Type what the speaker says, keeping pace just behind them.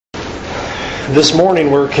This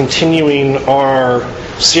morning we're continuing our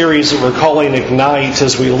series that we're calling Ignite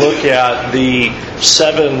as we look at the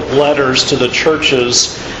 7 letters to the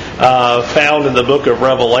churches found in the book of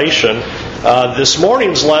Revelation. This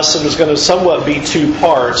morning's lesson is going to somewhat be 2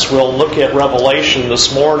 parts. We'll look at Revelation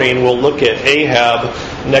this morning. We'll look at Ahab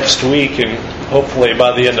next week, and hopefully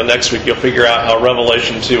by the end of next week you'll figure out how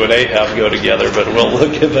Revelation 2 and Ahab go together. But we'll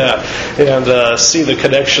look at that and see the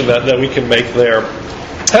connection that we can make there.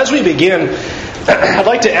 As we begin, I'd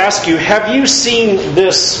like to ask you, have you seen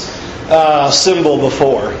this symbol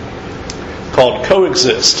before? Called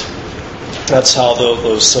coexist. That's how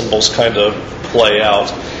those symbols kind of play out.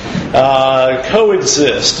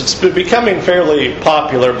 Coexist. It's been becoming fairly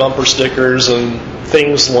popular, bumper stickers and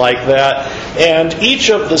things like that. And each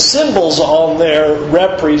of the symbols on there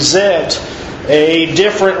represent a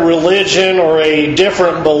different religion or a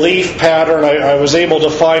different belief pattern. I was able to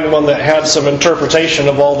find one that had some interpretation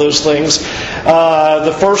of all those things.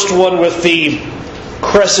 The first one with the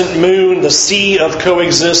crescent moon, the sea of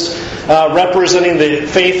coexist, representing the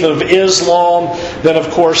faith of Islam. Then,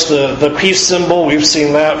 of course, the peace symbol. We've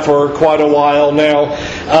seen that for quite a while now.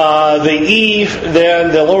 The E,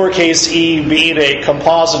 then the lowercase e being a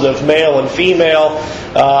composite of male and female,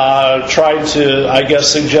 trying to, I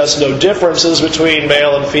guess, suggest no differences between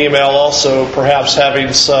male and female, also perhaps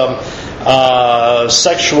having some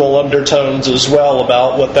sexual undertones as well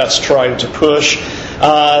about what that's trying to push.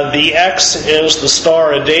 The X is the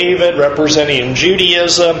Star of David, representing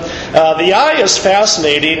Judaism. The I is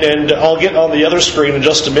fascinating, and I'll get on the other screen in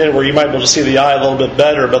just a minute where you might be able to see the I a little bit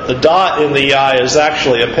better, but the dot in the I is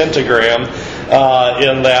actually a pentagram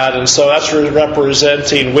in that, and so that's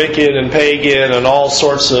representing Wiccan and pagan and all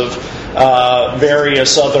sorts of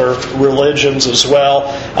various other religions as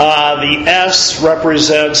well. The S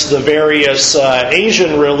represents the various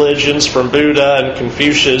Asian religions from Buddha and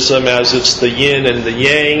Confucianism, as it's the yin and the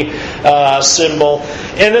yang symbol.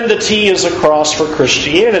 And then the T is a cross for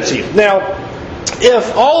Christianity. Now,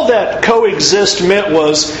 if all that coexist meant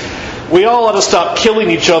was we all ought to stop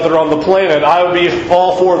killing each other on the planet, I would be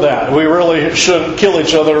all for that. We really shouldn't kill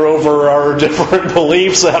each other over our different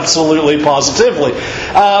beliefs, absolutely, positively.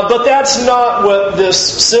 But that's not what this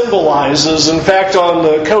symbolizes. In fact, on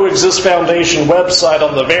the Coexist Foundation website,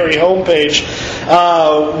 on the very homepage,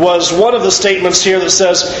 was one of the statements here that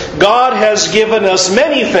says, God has given us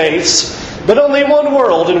many faiths, but only one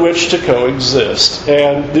world in which to coexist.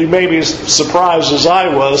 And you may be surprised, as I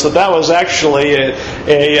was, that was actually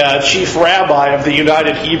a chief rabbi of the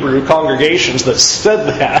United Hebrew Congregations that said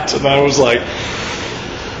that. And I was like,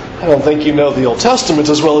 I don't think you know the Old Testament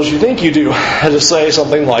as well as you think you do to say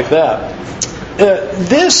something like that.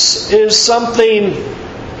 This is something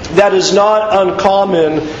that is not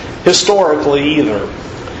uncommon historically either.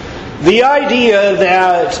 The idea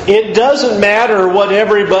that it doesn't matter what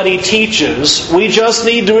everybody teaches, we just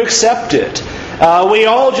need to accept it. We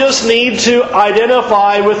all just need to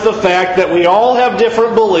identify with the fact that we all have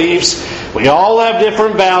different beliefs, we all have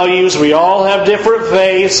different values, we all have different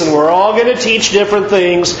faiths, and we're all going to teach different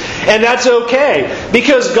things, and that's okay.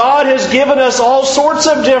 Because God has given us all sorts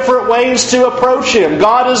of different ways to approach Him.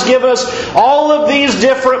 God has given us all of these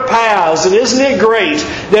different paths, and isn't it great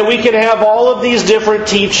that we can have all of these different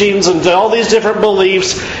teachings and all these different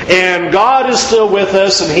beliefs, and God is still with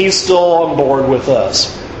us, and He's still on board with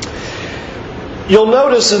us. You'll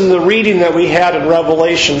notice in the reading that we had in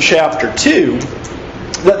Revelation chapter 2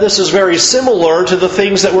 that this is very similar to the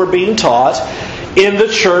things that were being taught in the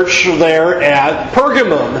church there at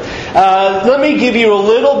Pergamum. Let me give you a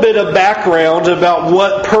little bit of background about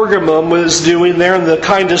what Pergamum was doing there and the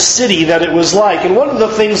kind of city that it was like. And one of the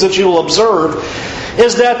things that you'll observe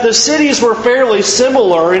is that the cities were fairly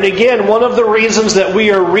similar. And again, one of the reasons that we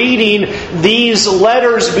are reading these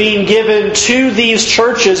letters being given to these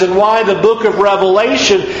churches and why the book of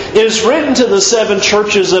Revelation is written to the 7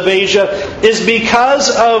 churches of Asia is because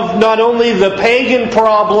of not only the pagan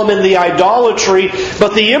problem and the idolatry,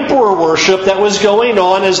 but the emperor worship that was going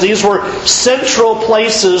on, as these were central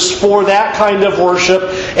places for that kind of worship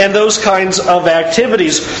and those kinds of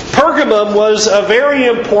activities. Pergamum was a very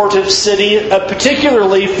important city, particularly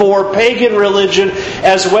for pagan religion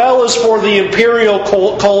as well as for the imperial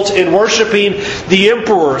cult in worshiping the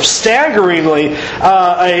emperor. Staggeringly,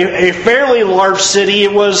 a fairly large city.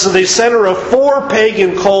 It was the center of 4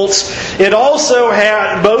 pagan cults. It also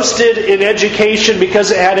had boasted in education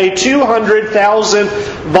because it had a 200,000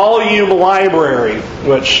 volume library,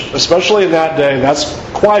 which, especially in that day, that's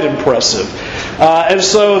quite impressive. And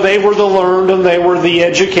so they were the learned and they were the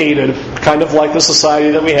educated, kind of like the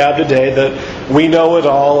society that we have today, that we know it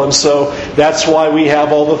all. And so that's why we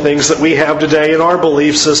have all the things that we have today in our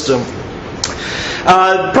belief system.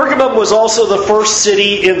 Pergamum was also the first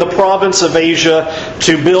city in the province of Asia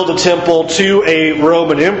to build a temple to a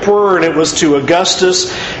Roman emperor, and it was to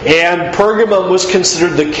Augustus. And Pergamum was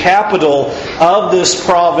considered the capital of this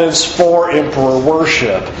province for emperor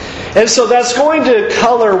worship. And so that's going to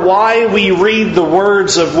color why we read the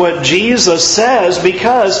words of what Jesus says,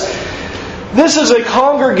 because this is a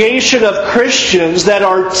congregation of Christians that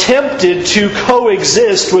are tempted to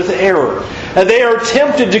coexist with error. And they are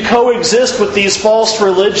tempted to coexist with these false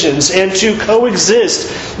religions and to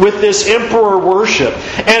coexist with this emperor worship.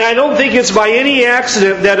 And I don't think it's by any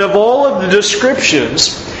accident that of all of the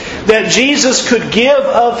descriptions that Jesus could give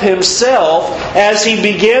of Himself as He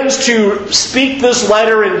begins to speak this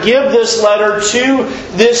letter and give this letter to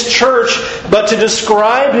this church, but to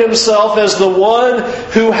describe Himself as the one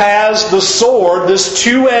who has the sword, this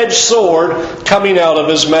two-edged sword, coming out of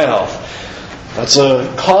His mouth. That's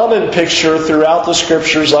a common picture throughout the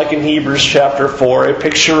Scriptures, like in Hebrews chapter 4, a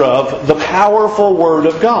picture of the powerful Word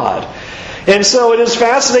of God. And so it is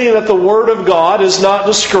fascinating that the Word of God is not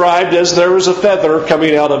described as there was a feather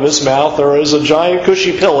coming out of His mouth or as a giant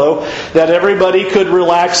cushy pillow that everybody could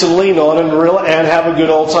relax and lean on and have a good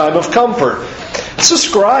old time of comfort. It's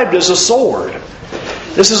described as a sword.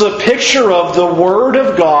 This is a picture of the Word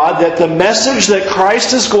of God, that the message that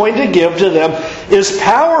Christ is going to give to them is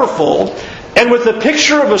powerful. And with the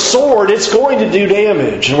picture of a sword, it's going to do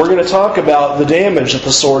damage. And we're going to talk about the damage that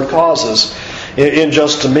the sword causes in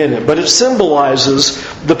just a minute. But it symbolizes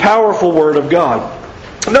the powerful Word of God.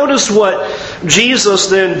 Notice what Jesus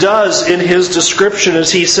then does in His description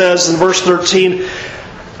as He says in verse 13,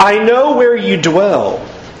 I know where you dwell,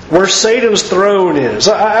 where Satan's throne is.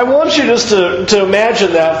 I want you just to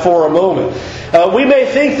imagine that for a moment. We may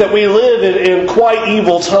think that we live in quite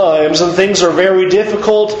evil times and things are very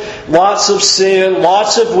difficult, lots of sin,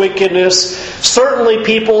 lots of wickedness, certainly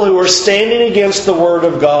people who are standing against the Word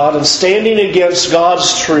of God and standing against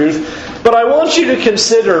God's truth. But I want you to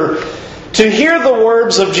consider, to hear the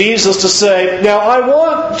words of Jesus to say, now I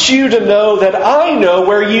want you to know that I know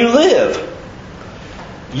where you live.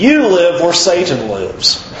 You live where Satan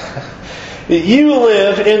lives. You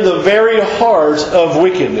live in the very heart of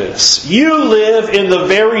wickedness. You live in the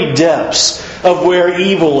very depths of where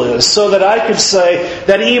evil is, so that I could say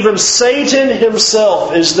that even Satan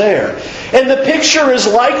himself is there. And the picture is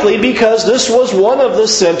likely because this was one of the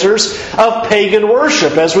centers of pagan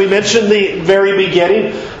worship. As we mentioned in the very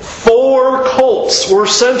beginning, 4 cults were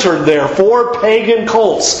centered there. 4 pagan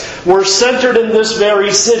cults were centered in this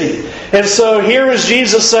very city. And so here is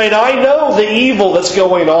Jesus saying, I know the evil that's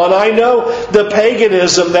going on. I know the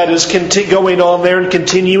paganism that is going on there and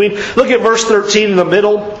continuing. Look at verse 13 in the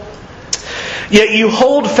middle. Yet you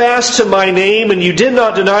hold fast to my name, and you did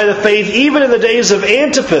not deny the faith, even in the days of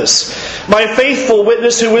Antipas, my faithful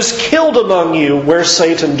witness, who was killed among you, where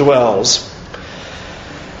Satan dwells.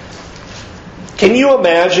 Can you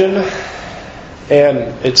imagine,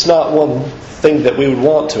 and it's not one thing that we would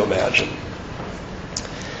want to imagine,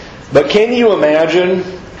 but can you imagine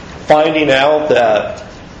finding out that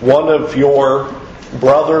one of your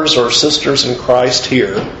brothers or sisters in Christ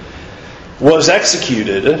here was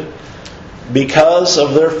executed because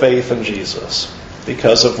of their faith in Jesus,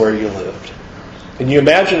 because of where you lived? Can you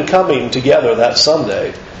imagine coming together that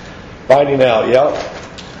Sunday, finding out,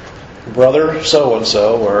 brother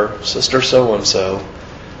so-and-so or sister so-and-so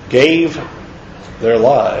gave their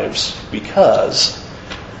lives because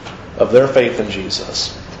of their faith in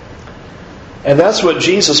Jesus? And that's what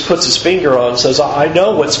Jesus puts His finger on and says, I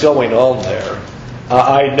know what's going on there.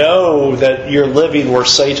 I know that you're living where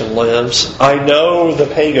Satan lives. I know the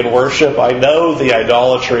pagan worship. I know the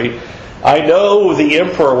idolatry. I know the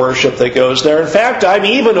emperor worship that goes there. In fact, I'm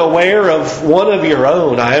even aware of one of your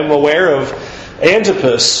own. I am aware of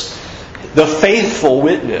Antipas, the faithful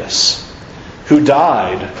witness who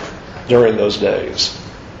died during those days.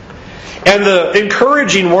 And the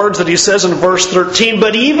encouraging words that he says in verse 13,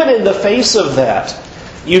 but even in the face of that,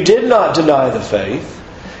 you did not deny the faith.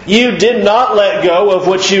 You did not let go of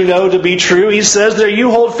what you know to be true. He says there, you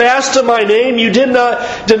hold fast to my name. You did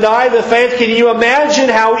not deny the faith. Can you imagine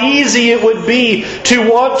how easy it would be to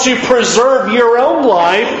want to preserve your own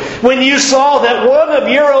life when you saw that one of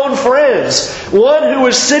your own friends, one who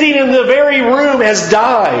was sitting in the very room, has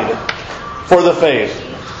died for the faith?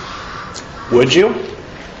 Would you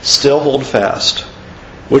still hold fast?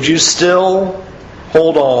 Would you still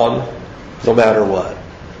hold on no matter what?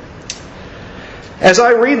 As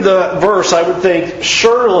I read the verse, I would think,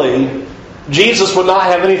 surely Jesus would not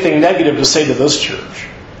have anything negative to say to this church.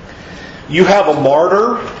 You have a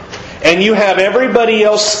martyr, and you have everybody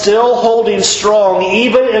else still holding strong,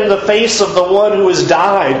 even in the face of the one who has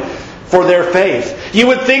died for their faith. You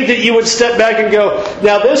would think that you would step back and go,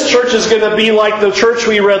 now this church is going to be like the church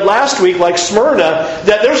we read last week, like Smyrna,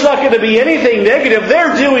 that there's not going to be anything negative.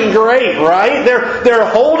 They're doing great, right? They're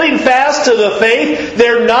holding fast to the faith.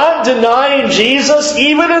 They're not denying Jesus,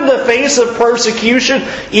 even in the face of persecution,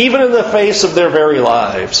 even in the face of their very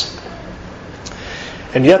lives.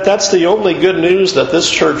 And yet that's the only good news that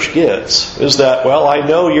this church gets, is that, well, I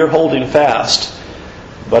know you're holding fast,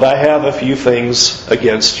 but I have a few things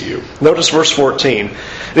against you. Notice verse 14.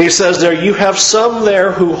 And he says there, you have some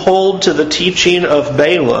there who hold to the teaching of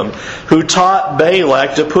Balaam, who taught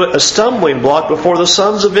Balak to put a stumbling block before the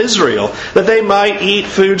sons of Israel, that they might eat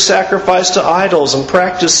food sacrificed to idols and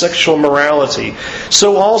practice sexual immorality.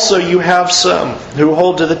 So also you have some who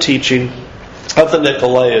hold to the teaching of the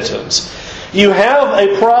Nicolaitans. You have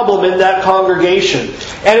a problem in that congregation.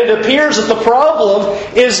 And it appears that the problem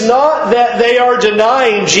is not that they are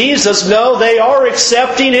denying Jesus. No, they are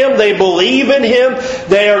accepting Him. They believe in Him.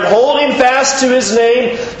 They are holding fast to His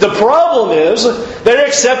name. The problem is they're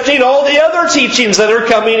accepting all the other teachings that are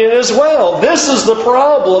coming in as well. This is the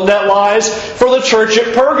problem that lies for the church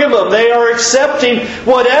at Pergamum. They are accepting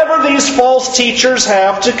whatever these false teachers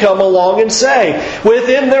have to come along and say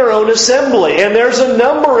within their own assembly. And there's a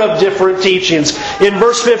number of different teachings. In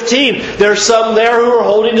verse 15, there's some there who are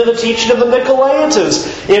holding to the teaching of the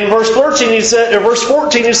Nicolaitans. In verse 14, verse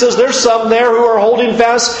 14, he says there's some there who are holding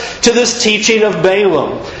fast to this teaching of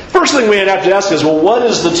Balaam. First thing we'd have to ask is, well, what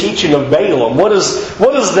is the teaching of Balaam? What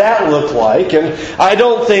does that look like? And I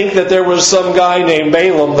don't think that there was some guy named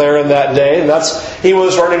Balaam there in that day, and he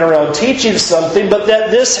was running around teaching something, but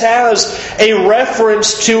that this has a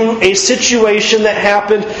reference to a situation that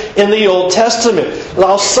happened in the Old Testament. And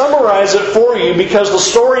I'll summarize it for you because the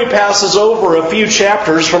story passes over a few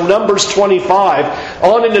chapters from Numbers 25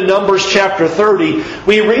 on into Numbers chapter 30.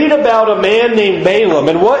 We read about a man named Balaam,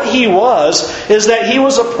 and what he was is that he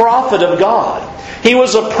was a prophet of God. He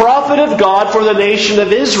was a prophet of God for the nation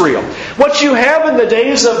of Israel. What you have in the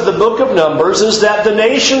days of the book of Numbers is that the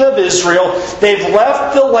nation of Israel, they've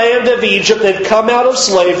left the land of Egypt, they've come out of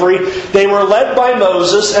slavery, they were led by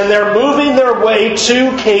Moses, and they're moving their way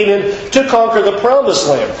to Canaan to conquer the promised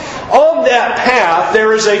land. On that path,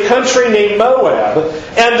 there is a country named Moab,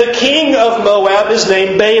 and the king of Moab is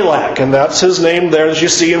named Balak, and that's his name there as you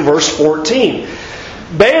see in verse 14.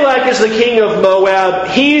 Balak is the king of Moab.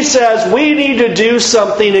 He says, we need to do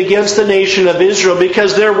something against the nation of Israel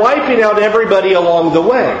because they're wiping out everybody along the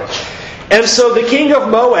way. And so the king of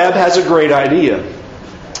Moab has a great idea.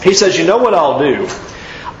 He says, you know what I'll do?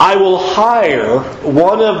 I will hire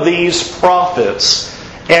one of these prophets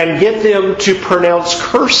and get them to pronounce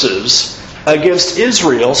curses against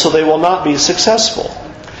Israel so they will not be successful.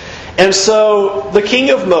 And so the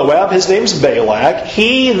king of Moab, his name's Balak,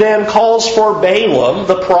 he then calls for Balaam,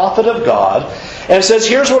 the prophet of God, and says,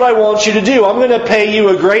 here's what I want you to do. I'm going to pay you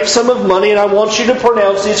a great sum of money and I want you to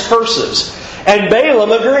pronounce these curses. And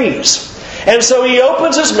Balaam agrees. And so he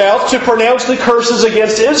opens his mouth to pronounce the curses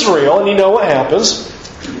against Israel, and you know what happens?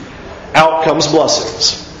 Out comes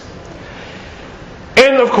blessings.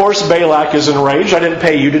 And of course, Balak is enraged. I didn't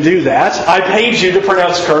pay you to do that. I paid you to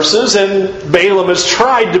pronounce curses, and Balaam has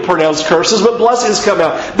tried to pronounce curses, but blessings come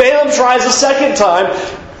out. Balaam tries a second time,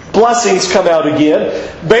 blessings come out again.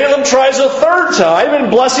 Balaam tries a third time, and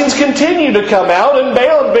blessings continue to come out. And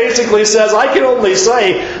Balaam basically says, I can only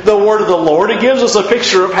say the word of the Lord. It gives us a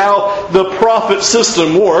picture of how the prophet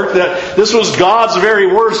system worked, that this was God's very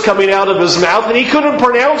words coming out of his mouth, and he couldn't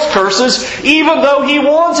pronounce curses even though he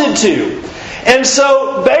wanted to. And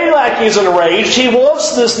so Balak is enraged. He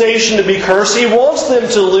wants this nation to be cursed. He wants them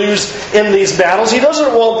to lose in these battles. He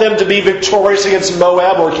doesn't want them to be victorious against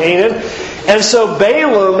Moab or Canaan. And so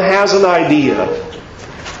Balaam has an idea.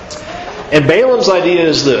 And Balaam's idea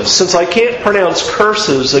is this. Since I can't pronounce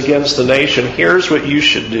curses against the nation, here's what you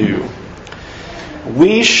should do.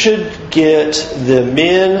 We should get the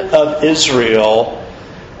men of Israel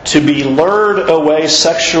to be lured away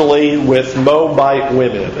sexually with Moabite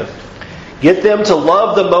women. Get them to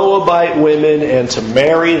love the Moabite women and to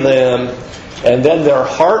marry them, and then their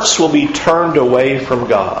hearts will be turned away from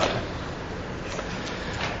God.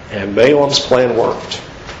 And Balaam's plan worked.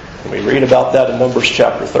 And we read about that in Numbers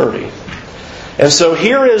chapter 30. And so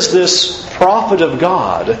here is this prophet of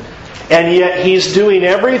God, and yet he's doing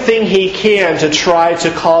everything he can to try to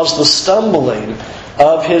cause the stumbling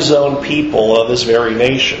of His own people, of His very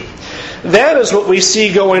nation. That is what we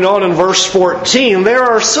see going on in verse 14. There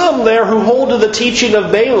are some there who hold to the teaching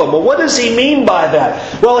of Balaam. Well, what does he mean by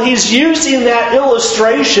that? Well, he's using that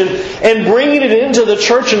illustration and bringing it into the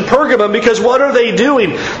church in Pergamum, because what are they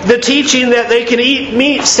doing? The teaching that they can eat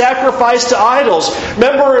meat sacrificed to idols.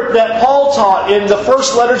 Remember that Paul taught in the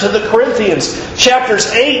first letter to the Corinthians,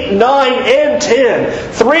 chapters 8, 9, and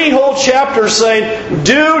 10. 3 whole chapters saying,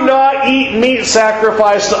 do not eat meat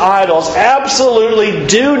sacrificed to idols. Absolutely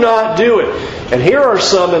do not do it. And here are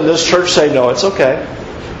some in this church say, no, it's okay.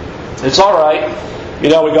 It's all right. You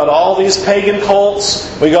know, we got all these pagan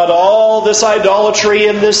cults. We got all this idolatry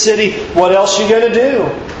in this city. What else are you going to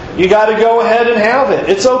do? You got to go ahead and have it.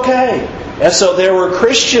 It's okay. And so there were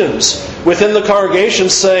Christians within the congregation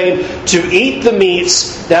saying to eat the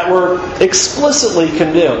meats that were explicitly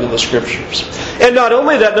condemned in the Scriptures. And not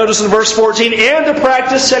only that, notice in verse 14, and to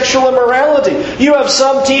practice sexual immorality. You have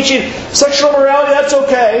some teaching, sexual immorality, that's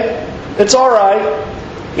okay. It's all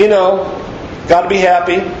right. You know, got to be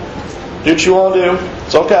happy. Do what you want to do.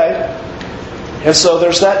 It's okay. And so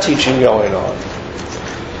there's that teaching going on.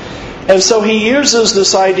 And so he uses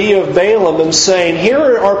this idea of Balaam and saying,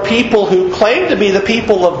 here are people who claim to be the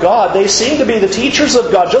people of God. They seem to be the teachers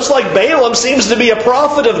of God, just like Balaam seems to be a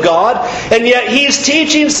prophet of God, and yet he's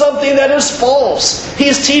teaching something that is false.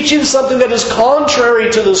 He's teaching something that is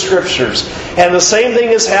contrary to the Scriptures. And the same thing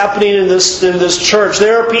is happening in this church.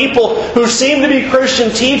 There are people who seem to be Christian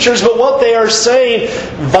teachers, but what they are saying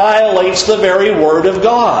violates the very Word of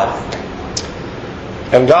God.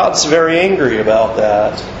 And God's very angry about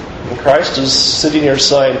that. And Christ is sitting here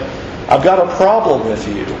saying, I've got a problem with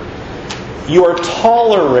you. You are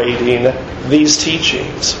tolerating these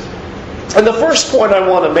teachings. And the first point I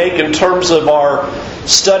want to make in terms of our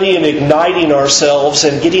study and igniting ourselves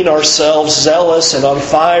and getting ourselves zealous and on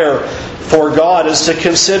fire for God is to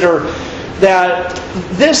consider that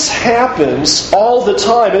this happens all the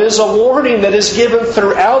time. It is a warning that is given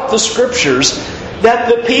throughout the Scriptures that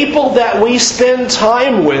the people that we spend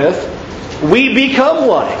time with, we become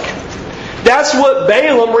like. That's what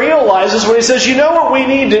Balaam realizes when he says, you know what we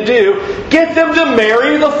need to do? Get them to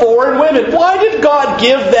marry the foreign women. Why did God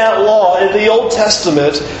give that law in the Old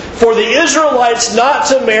Testament for the Israelites not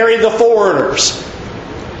to marry the foreigners?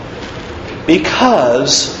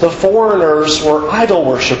 Because the foreigners were idol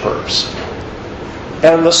worshippers.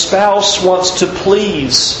 And the spouse wants to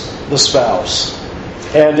please the spouse.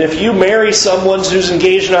 And if you marry someone who's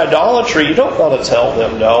engaged in idolatry, you don't want to tell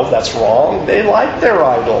them, no, that's wrong. They like their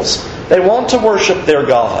idols. They want to worship their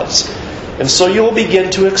gods. And so you will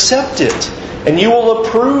begin to accept it. And you will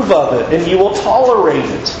approve of it. And you will tolerate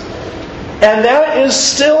it. And that is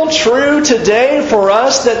still true today for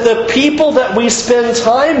us, that the people that we spend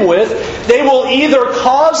time with, they will either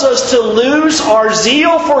cause us to lose our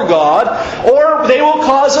zeal for God, or they will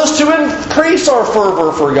cause us to increase our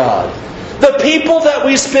fervor for God. The people that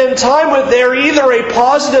we spend time with, they're either a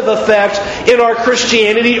positive effect in our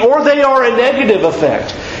Christianity or they are a negative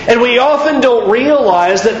effect. And we often don't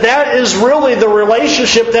realize that that is really the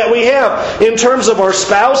relationship that we have in terms of our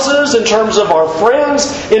spouses, in terms of our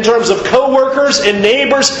friends, in terms of co-workers and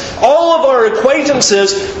neighbors. All of our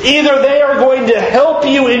acquaintances, either they are going to help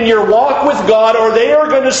you in your walk with God or they are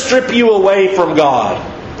going to strip you away from God.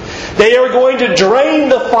 They are going to drain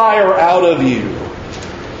the fire out of you.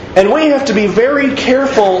 And we have to be very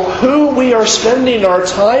careful who we are spending our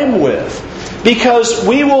time with, because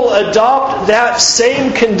we will adopt that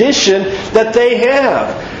same condition that they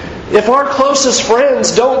have. If our closest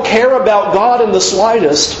friends don't care about God in the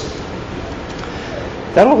slightest,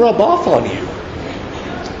 that'll rub off on you.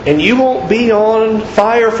 And you won't be on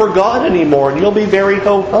fire for God anymore, and you'll be very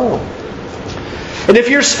ho-hum. And if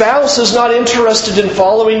your spouse is not interested in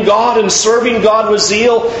following God and serving God with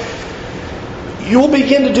zeal, you will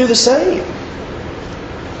begin to do the same.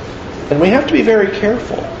 And we have to be very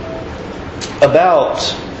careful about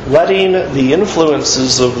letting the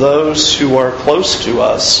influences of those who are close to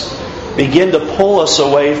us begin to pull us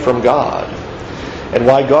away from God. And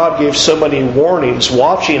why God gave so many warnings,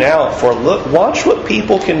 watching out for, watch what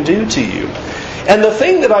people can do to you. And the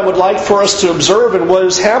thing that I would like for us to observe in what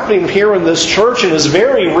is happening here in this church, and is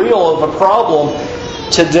very real of a problem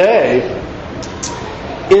today,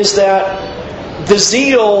 is that the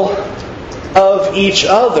zeal of each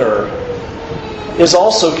other is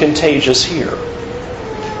also contagious here.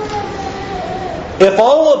 If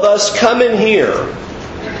all of us come in here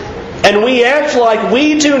and we act like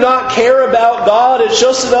we do not care about God, it's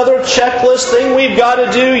just another checklist thing we've got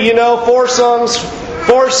to do, 4 songs, 4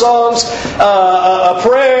 4 songs, a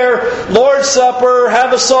prayer, Lord's Supper,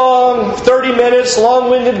 have a song, 30 minutes,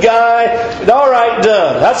 long-winded guy, and all right,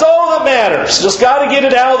 done. That's all that matters. Just got to get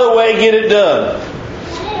it out of the way, get it done.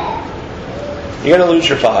 You're going to lose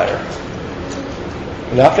your fire.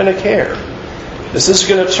 You're not going to care. This is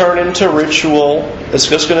going to turn into ritual. It's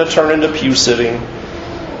just going to turn into pew sitting.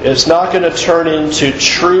 It's not going to turn into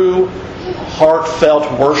true,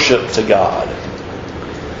 heartfelt worship to God.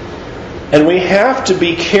 And we have to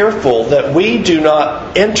be careful that we do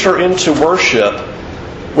not enter into worship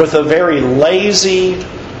with a very lazy,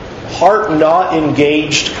 heart not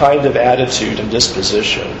engaged kind of attitude and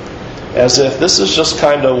disposition. As if this is just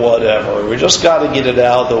kind of whatever. We just got to get it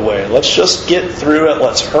out of the way. Let's just get through it.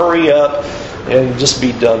 Let's hurry up and just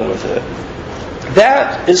be done with it.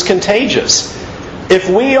 That is contagious. If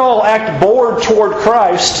we all act bored toward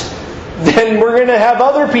Christ, then we're going to have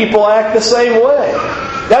other people act the same way.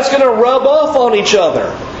 That's going to rub off on each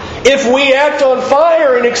other. If we act on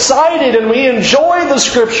fire and excited and we enjoy the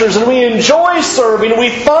Scriptures and we enjoy serving, we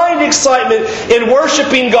find excitement in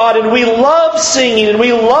worshiping God and we love singing and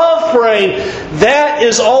we love praying, that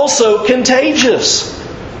is also contagious.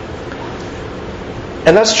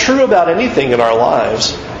 And that's true about anything in our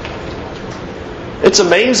lives. It's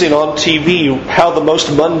amazing on TV how the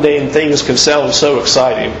most mundane things can sound so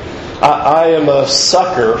exciting. I am a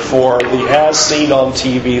sucker for the as seen on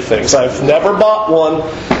TV things. I've never bought one,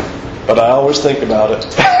 but I always think about it.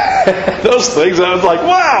 Those things, I was like,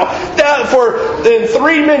 wow, in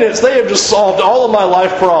 3 minutes they have just solved all of my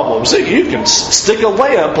life problems. You can stick a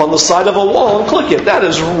lamp on the side of a wall and click it. That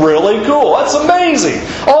is really cool. That's amazing.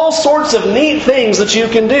 All sorts of neat things that you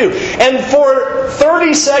can do. And for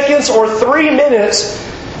 30 seconds or 3 minutes,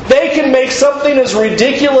 they can make something as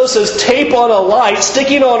ridiculous as tape on a light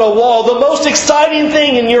sticking on a wall the most exciting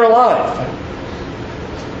thing in your life.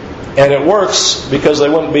 And it works because they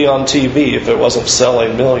wouldn't be on TV if it wasn't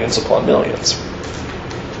selling millions upon millions.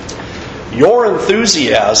 Your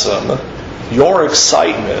enthusiasm, your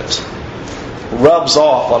excitement rubs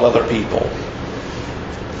off on other people.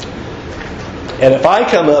 And if I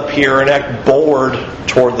come up here and act bored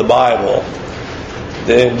toward the Bible,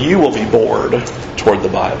 then you will be bored toward the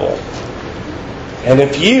Bible. And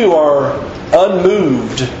if you are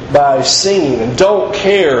unmoved by singing and don't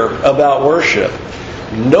care about worship,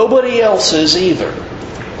 nobody else is either.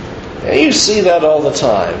 And you see that all the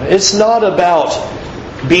time. It's not about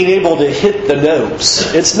being able to hit the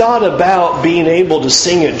notes. It's not about being able to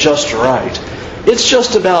sing it just right. It's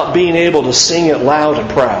just about being able to sing it loud and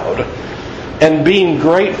proud and being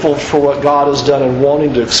grateful for what God has done and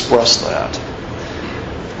wanting to express that.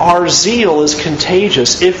 Our zeal is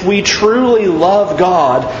contagious. If we truly love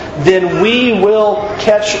God, then we will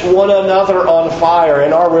catch one another on fire.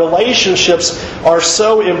 And our relationships are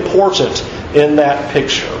so important in that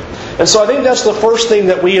picture. And so I think that's the first thing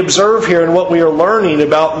that we observe here and what we are learning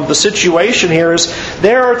about the situation here is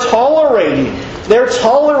they're tolerating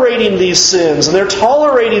these sins and they're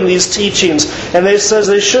tolerating these teachings. And it says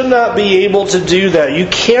they should not be able to do that. You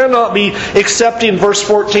cannot be accepting, verse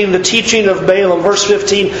 14, the teaching of Balaam. Verse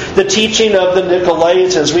 15, the teaching of the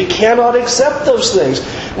Nicolaitans. We cannot accept those things.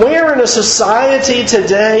 We are in a society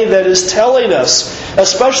today that is telling us,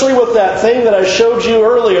 especially with that thing that I showed you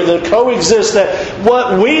earlier, that coexists, that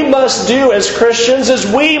what we must do as Christians is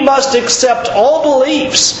we must accept all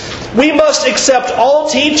beliefs. We must accept all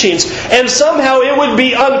teachings. And somehow it would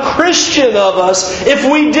be unchristian of us if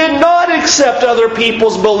we did not accept other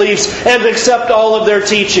people's beliefs and accept all of their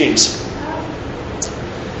teachings.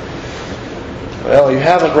 Well, you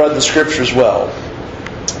haven't read the Scriptures well.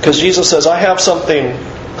 Because Jesus says, I have something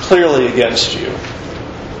clearly against you.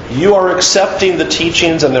 You are accepting the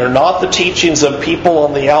teachings, and they're not the teachings of people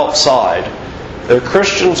on the outside. They're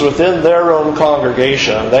Christians within their own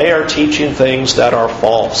congregation. They are teaching things that are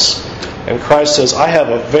false. And Christ says, I have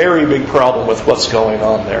a very big problem with what's going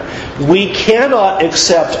on there. We cannot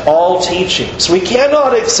accept all teachings. We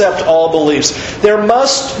cannot accept all beliefs. There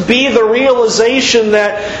must be the realization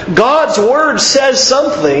that God's Word says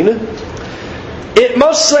something. It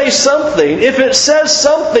must say something. If it says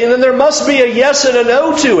something, then there must be a yes and a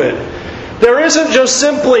no to it. There isn't just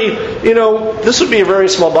simply, this would be a very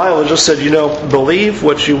small Bible. It just said, believe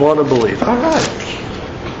what you want to believe. All right.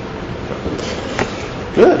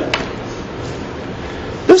 Good.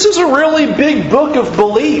 This is a really big book of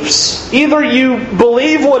beliefs. Either you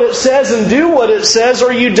believe what it says and do what it says,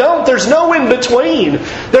 or you don't. There's no in between.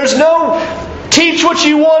 There's no teach what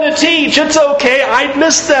you want to teach. It's okay. I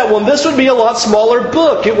missed that one. This would be a lot smaller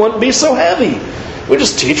book. It wouldn't be so heavy. We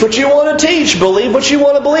just teach what you want to teach. Believe what you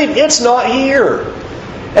want to believe. It's not here.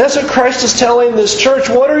 And that's what Christ is telling this church.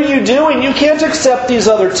 What are you doing? You can't accept these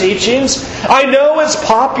other teachings. I know it's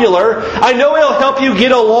popular. I know it'll help you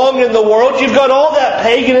get along in the world. You've got all that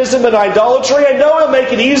paganism and idolatry. I know it'll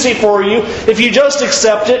make it easy for you if you just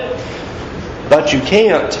accept it. But you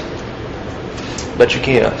can't. But you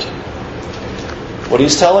can't. What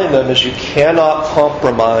he's telling them is you cannot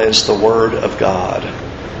compromise the Word of God.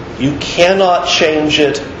 You cannot change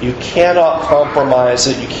it. You cannot compromise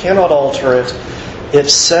it. You cannot alter it. It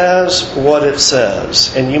says what it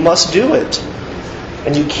says, and you must do it.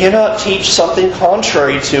 And you cannot teach something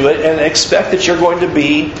contrary to it and expect that you're going to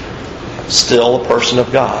be still a person of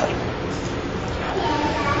God.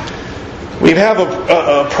 We have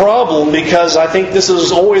a problem because I think this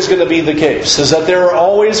is always going to be the case, is that there are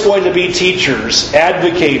always going to be teachers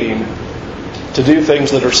advocating to do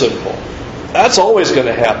things that are sinful. That's always going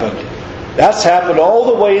to happen. That's happened all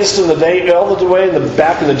the way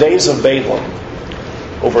back in the days of Balaam.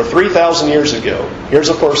 Over 3,000 years ago, here's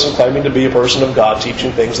a person claiming to be a person of God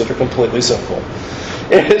teaching things that are completely sinful.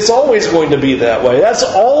 And it's always going to be that way. That's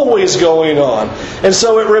always going on. And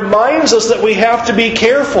so it reminds us that we have to be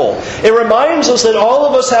careful. It reminds us that all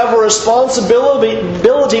of us have a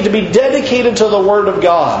responsibility to be dedicated to the Word of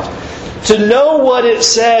God. To know what it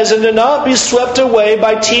says and to not be swept away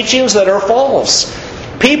by teachings that are false.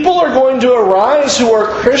 People are going to arise who are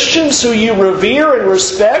Christians who you revere and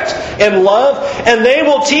respect and love, and they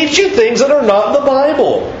will teach you things that are not in the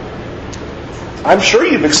Bible. I'm sure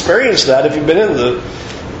you've experienced that if you've been in the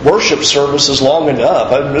worship services long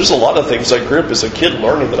enough. There's a lot of things I grew up as a kid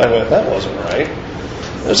learning that I went, that wasn't right.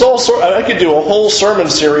 There's all I could do a whole sermon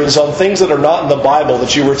series on things that are not in the Bible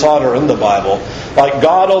that you were taught are in the Bible. Like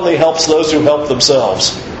God only helps those who help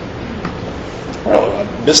themselves. Well,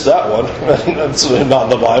 I missed that one. That's not in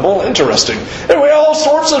the Bible. Interesting. Anyway, all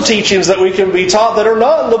sorts of teachings that we can be taught that are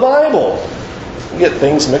not in the Bible. We get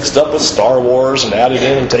things mixed up with Star Wars and added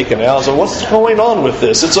in and taken out. So what's going on with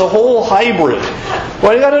this? It's a whole hybrid.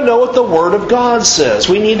 Well, you got to know what the Word of God says.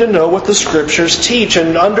 We need to know what the Scriptures teach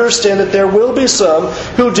and understand that there will be some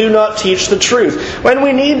who do not teach the truth. And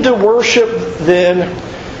we need to worship then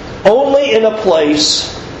only in a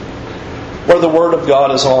place where the Word of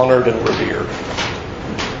God is honored and revered.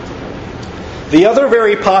 The other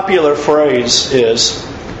very popular phrase is,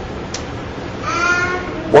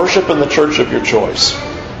 worship in the church of your choice.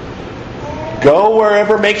 Go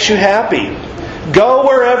wherever makes you happy. Go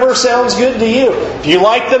wherever sounds good to you. If you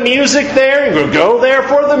like the music there, you go there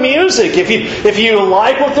for the music. If you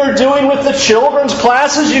like what they're doing with the children's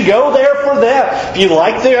classes, you go there for that. If you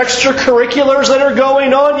like the extracurriculars that are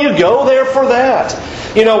going on, you go there for that.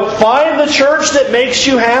 Find the church that makes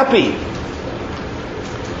you happy.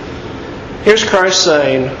 Here's Christ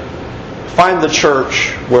saying, find the church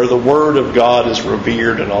where the Word of God is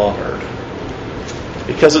revered and honored.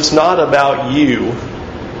 Because it's not about you,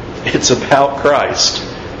 it's about Christ.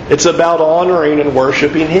 It's about honoring and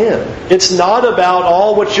worshiping Him. It's not about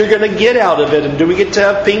all what you're going to get out of it. And do we get to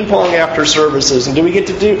have ping pong after services? And do we get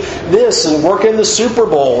to do this and work in the Super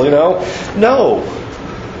Bowl? No.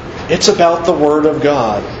 It's about the Word of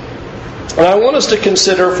God. And I want us to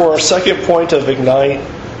consider for our second point of Ignite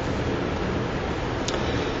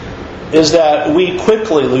is that we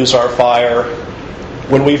quickly lose our fire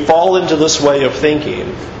when we fall into this way of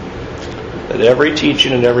thinking that every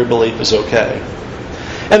teaching and every belief is okay.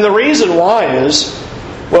 And the reason why is,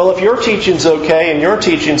 well, if your teaching's okay, and your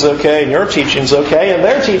teaching's okay, and your teaching's okay, and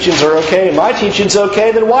their teachings are okay, and my teaching's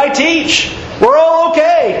okay, then why teach? We're all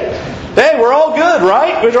okay. Hey, we're all good,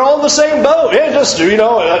 right? We're all in the same boat.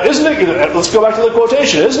 Isn't it? Let's go back to the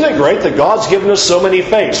quotation. Isn't it great that God's given us so many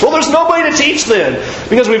faiths? Well, there's nobody to teach then,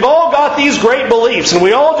 because we've all got these great beliefs, and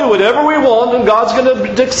we all do whatever we want, and God's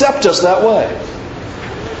going to accept us that way.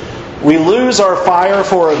 We lose our fire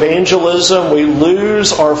for evangelism. We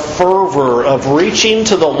lose our fervor of reaching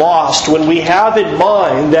to the lost when we have in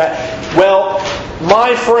mind that, well,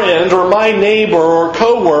 my friend or my neighbor or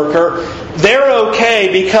coworker, they're okay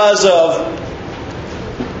because of...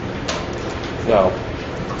 No,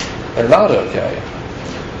 they're not okay.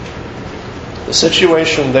 The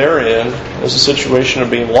situation they're in is a situation of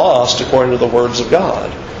being lost according to the words of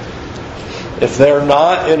God. If they're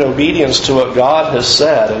not in obedience to what God has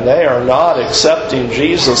said, and they are not accepting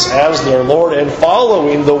Jesus as their Lord and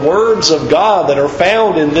following the words of God that are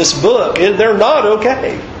found in this book, they're not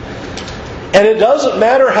okay. And it doesn't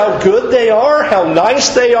matter how good they are, how nice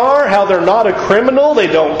they are, how they're not a criminal, they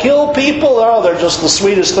don't kill people, they're just the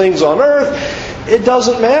sweetest things on earth. It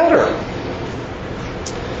doesn't matter.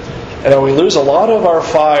 And we lose a lot of our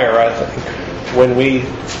fire, I think, when we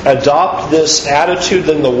adopt this attitude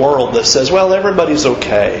in the world that says, well, everybody's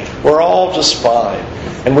okay. We're all just fine.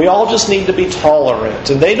 And we all just need to be tolerant.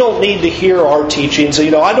 And they don't need to hear our teachings. I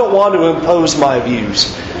don't want to impose my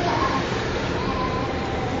views.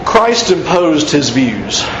 Christ imposed His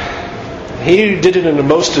views. He did it in the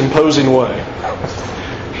most imposing way.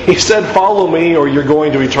 He said, follow me or you're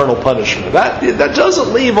going to eternal punishment. That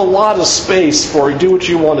doesn't leave a lot of space for do what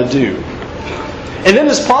you want to do. And then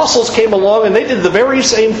His apostles came along and they did the very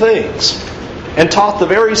same things and taught the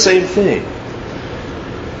very same thing.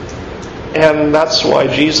 And that's why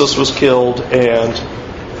Jesus was killed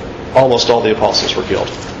and almost all the apostles were killed.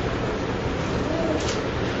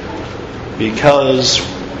 Because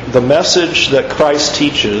the message that Christ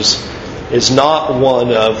teaches is not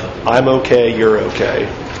one of, I'm okay, you're okay.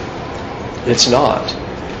 It's not.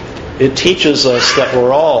 It teaches us that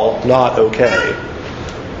we're all not okay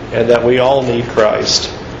and that we all need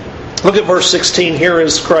Christ. Look at verse 16. Here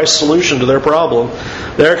is Christ's solution to their problem.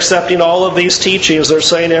 They're accepting all of these teachings. They're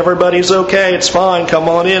saying everybody's okay, it's fine, come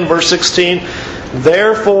on in. Verse 16,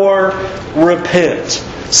 therefore repent.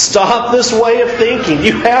 Stop this way of thinking.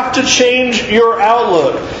 You have to change your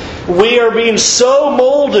outlook. We are being so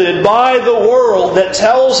molded by the world that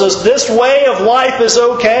tells us this way of life is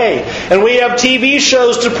okay. And we have TV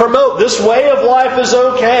shows to promote this way of life is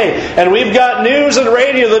okay. And we've got news and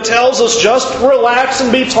radio that tells us just relax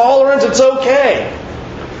and be tolerant, it's okay.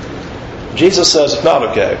 Jesus says it's not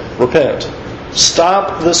okay. Repent.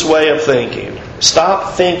 Stop this way of thinking.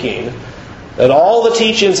 Stop thinking that all the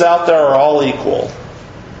teachings out there are all equal.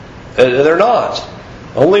 They're not.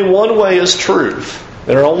 Only one way is truth.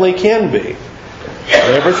 There only can be.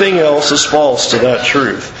 Everything else is false to that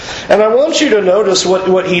truth. And I want you to notice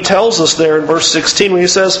what He tells us there in verse 16 when He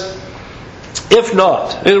says, if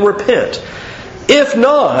not, and repent. If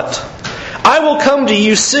not, I will come to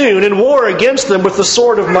you soon and war against them with the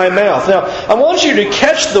sword of my mouth. Now, I want you to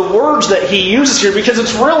catch the words that He uses here because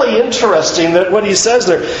it's really interesting that what He says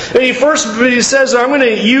there. He says, I'm going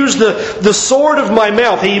to use the sword of my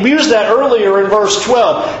mouth. He used that earlier in verse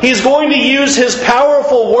 12. He's going to use His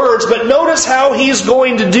powerful words, but notice how He's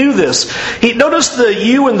going to do this. Notice the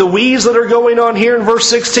you and the we's that are going on here in verse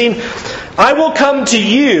 16. I will come to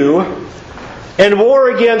you and war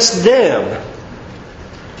against them.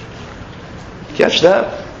 Catch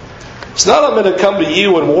that? It's not I'm going to come to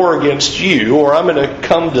you and war against you, or I'm going to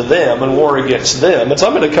come to them and war against them. It's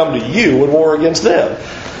I'm going to come to you and war against them.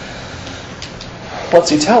 What's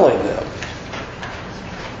He telling them?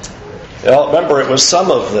 Well, remember, it was some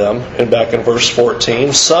of them, and back in verse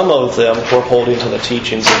 14, some of them were holding to the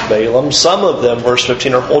teachings of Balaam. Some of them, verse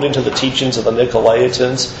 15, are holding to the teachings of the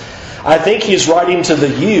Nicolaitans. I think He's writing to the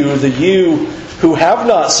you who have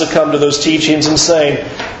not succumbed to those teachings and saying,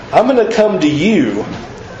 I'm going to come to you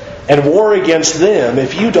and war against them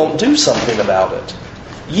if you don't do something about it.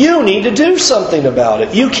 You need to do something about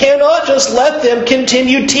it. You cannot just let them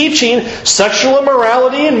continue teaching sexual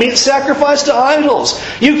immorality and meat sacrifice to idols.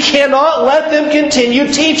 You cannot let them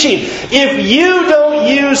continue teaching. If you don't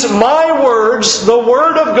use my words, the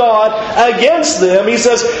Word of God, against them, He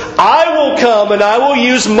says, I will come and I will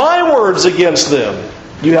use my words against them.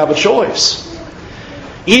 You have a choice.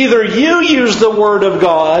 Either you use the Word of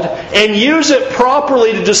God and use it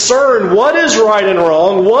properly to discern what is right and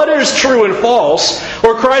wrong, what is true and false,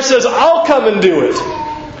 or Christ says, I'll come and do it.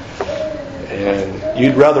 And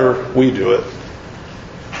you'd rather we do it.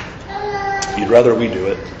 You'd rather we do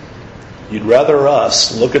it. You'd rather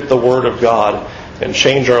us look at the Word of God and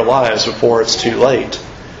change our lives before it's too late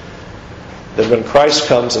than when Christ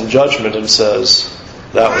comes in judgment and says,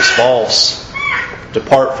 that was false.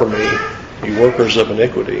 Depart from me, you workers of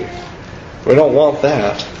iniquity. We don't want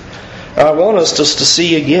that. I want us just to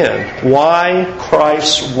see again why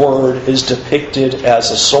Christ's Word is depicted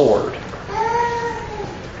as a sword.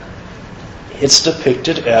 It's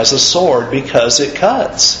depicted as a sword because it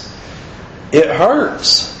cuts. It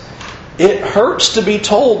hurts. It hurts to be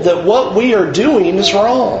told that what we are doing is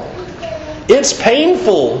wrong. It's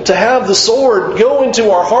painful to have the sword go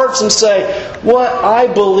into our hearts and say, what I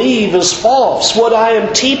believe is false. What I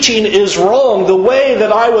am teaching is wrong. The way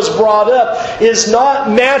that I was brought up is not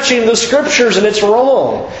matching the Scriptures and it's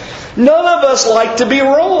wrong. None of us like to be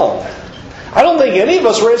wrong. I don't think any of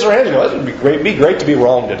us raise our hands and go, it would be great to be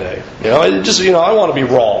wrong today. I want to be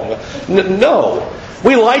wrong. No.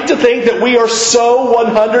 We like to think that we are so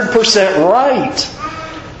 100% right.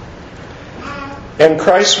 And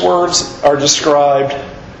Christ's words are described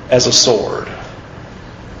as a sword,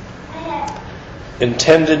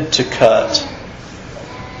 intended to cut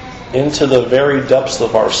into the very depths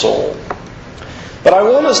of our soul. But I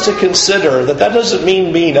want us to consider that doesn't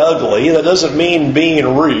mean being ugly, that doesn't mean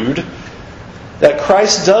being rude, that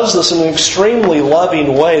Christ does this in an extremely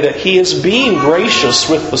loving way, that He is being gracious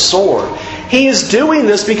with the sword. He is doing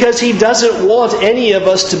this because He doesn't want any of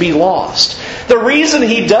us to be lost. The reason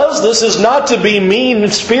He does this is not to be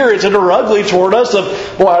mean-spirited or ugly toward us of,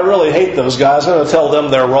 boy, I really hate those guys, I'm going to tell them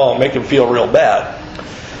they're wrong, make them feel real bad.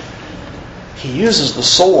 He uses the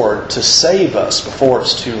sword to save us before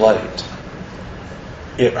it's too late.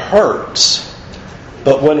 It hurts.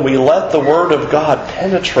 But when we let the Word of God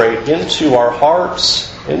penetrate into our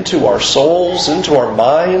hearts, into our souls, into our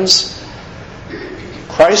minds,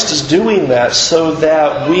 Christ is doing that so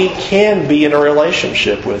that we can be in a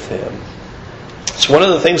relationship with Him. It's one of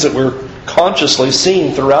the things that we're consciously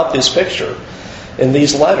seeing throughout this picture in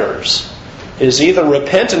these letters is either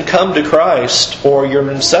repent and come to Christ or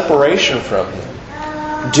you're in separation from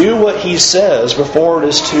Him. Do what He says before it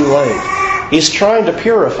is too late. He's trying to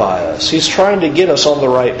purify us. He's trying to get us on the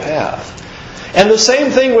right path. And the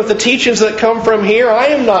same thing with the teachings that come from here. I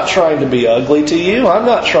am not trying to be ugly to you. I'm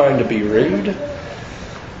not trying to be rude.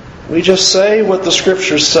 We just say what the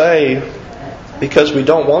Scriptures say because we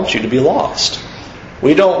don't want you to be lost.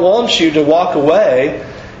 We don't want you to walk away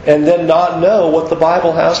and then not know what the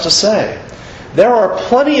Bible has to say. There are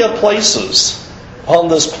plenty of places on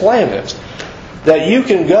this planet that you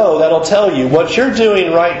can go that'll tell you what you're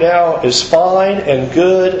doing right now is fine and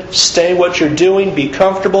good. Stay what you're doing. Be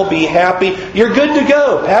comfortable. Be happy. You're good to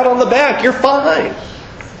go. Pat on the back. You're fine.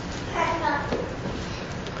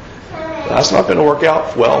 That's not going to work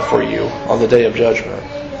out well for you on the day of judgment.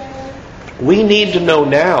 We need to know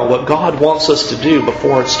now what God wants us to do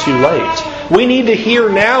before it's too late. We need to hear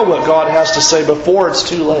now what God has to say before it's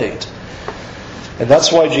too late. And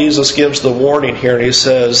that's why Jesus gives the warning here, and He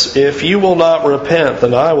says, if you will not repent,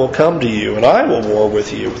 then I will come to you, and I will war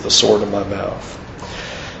with you with the sword in my mouth.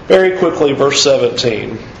 Very quickly, verse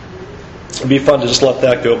 17. It'd be fun to just let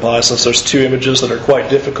that go by since there's two images that are quite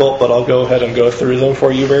difficult, but I'll go ahead and go through them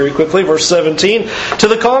for you very quickly. Verse 17, to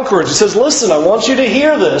the conquerors. He says, listen, I want you to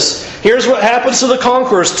hear this. Here's what happens to the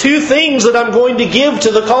conquerors. Two things that I'm going to give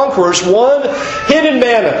to the conquerors. One, hidden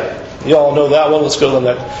manna. You all know that one. Let's go on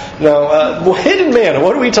that. Now, hidden manna,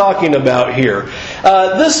 what are we talking about here?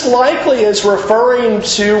 This likely is referring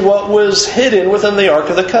to what was hidden within the Ark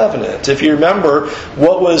of the Covenant. If you remember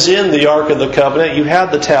what was in the Ark of the Covenant, you had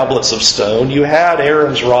the tablets of stone, you had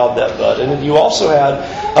Aaron's rod that budded, and you also had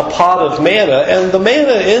a pot of manna. And the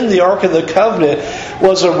manna in the Ark of the Covenant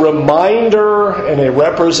was a reminder and a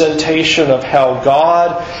representation of how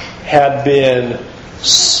God had been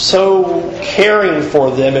so caring for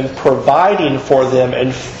them and providing for them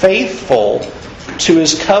and faithful to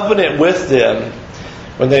His covenant with them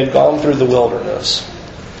when they'd gone through the wilderness.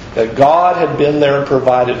 That God had been there and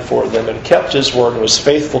provided for them and kept His word and was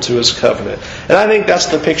faithful to His covenant. And I think that's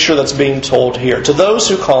the picture that's being told here. To those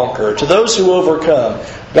who conquer, to those who overcome,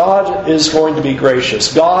 God is going to be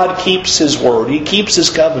gracious. God keeps His word. He keeps His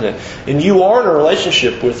covenant. And you are in a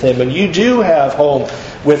relationship with Him. And you do have home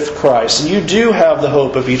with Christ. And you do have the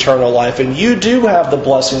hope of eternal life. And you do have the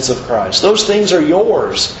blessings of Christ. Those things are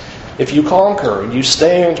yours if you conquer and you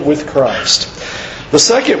stand with Christ. The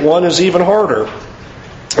second one is even harder.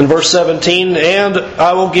 In verse 17, and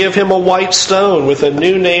I will give him a white stone with a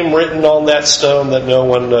new name written on that stone that no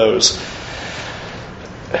one knows.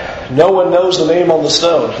 No one knows the name on the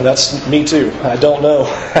stone. That's me too. I don't know.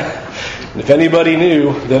 If anybody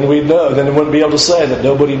knew, then we'd know. Then it wouldn't be able to say that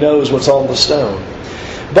nobody knows what's on the stone.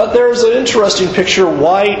 But there's an interesting picture.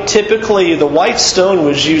 White, typically the white stone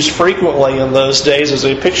was used frequently in those days as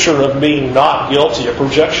a picture of being not guilty, a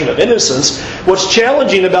projection of innocence. What's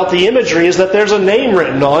challenging about the imagery is that there's a name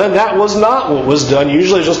written on it, and that was not what was done.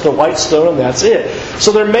 Usually just a white stone and that's it.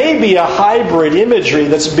 So there may be a hybrid imagery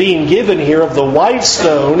that's being given here of the white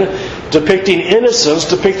stone depicting innocence,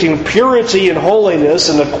 depicting purity and holiness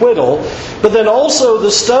and acquittal, but then also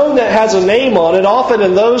the stone that has a name on it. Often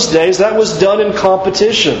in those days that was done in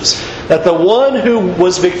competitions, that the one who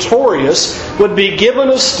was victorious would be given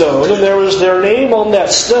a stone and there was their name on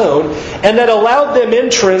that stone, and that allowed them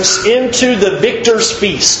entrance into the victor's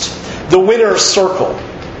feast, the winner's circle.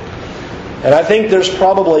 And I think there's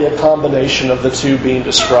probably a combination of the two being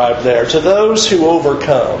described there. To those who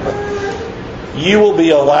overcome, you will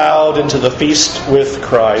be allowed into the feast with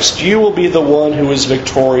Christ. You will be the one who is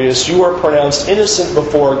victorious. You are pronounced innocent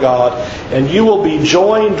before God, and you will be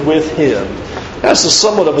joined with Him. That's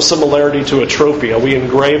somewhat of a similarity to a trophy. We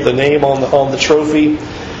engrave the name on the trophy.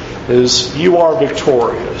 Is you are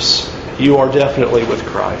victorious. You are definitely with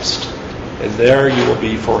Christ. And there you will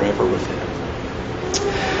be forever with Him.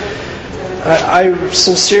 I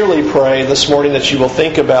sincerely pray this morning that you will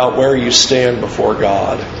think about where you stand before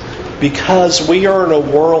God. Because we are in a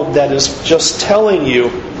world that is just telling you,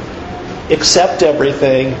 accept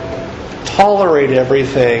everything, tolerate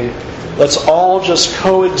everything. Let's all just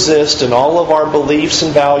coexist in all of our beliefs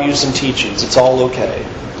and values and teachings. It's all okay.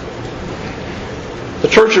 The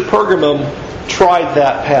church at Pergamum tried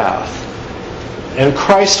that path. And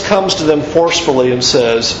Christ comes to them forcefully and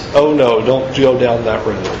says, oh no, don't go down that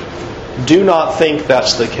road. Do not think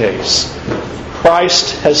that's the case.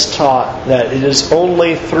 Christ has taught that it is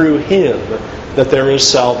only through Him that there is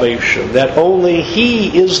salvation. That only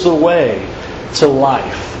He is the way to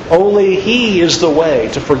life. Only He is the way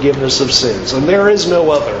to forgiveness of sins. And there is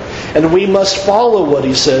no other. And we must follow what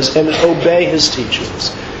He says and obey His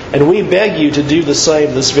teachings. And we beg you to do the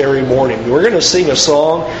same this very morning. We're going to sing a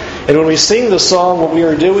song. And when we sing the song, what we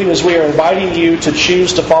are doing is we are inviting you to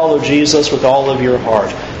choose to follow Jesus with all of your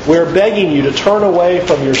heart. We're begging you to turn away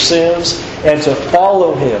from your sins and to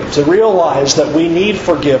follow Him, to realize that we need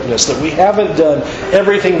forgiveness, that we haven't done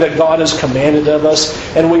everything that God has commanded of us,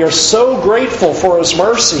 and we are so grateful for His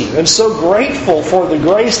mercy and so grateful for the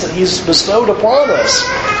grace that He's bestowed upon us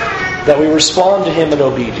that we respond to Him in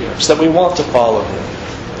obedience, that we want to follow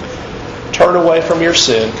Him. Turn away from your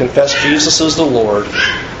sin, confess Jesus is the Lord,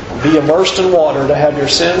 be immersed in water to have your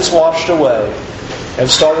sins washed away, and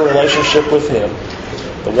start a relationship with Him.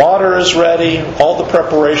 The water is ready. All the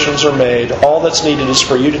preparations are made. All that's needed is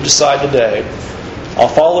for you to decide today, I'll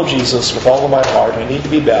follow Jesus with all of my heart. I need to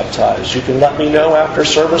be baptized. You can let me know after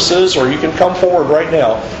services, or you can come forward right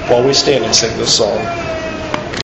now while we stand and sing this song.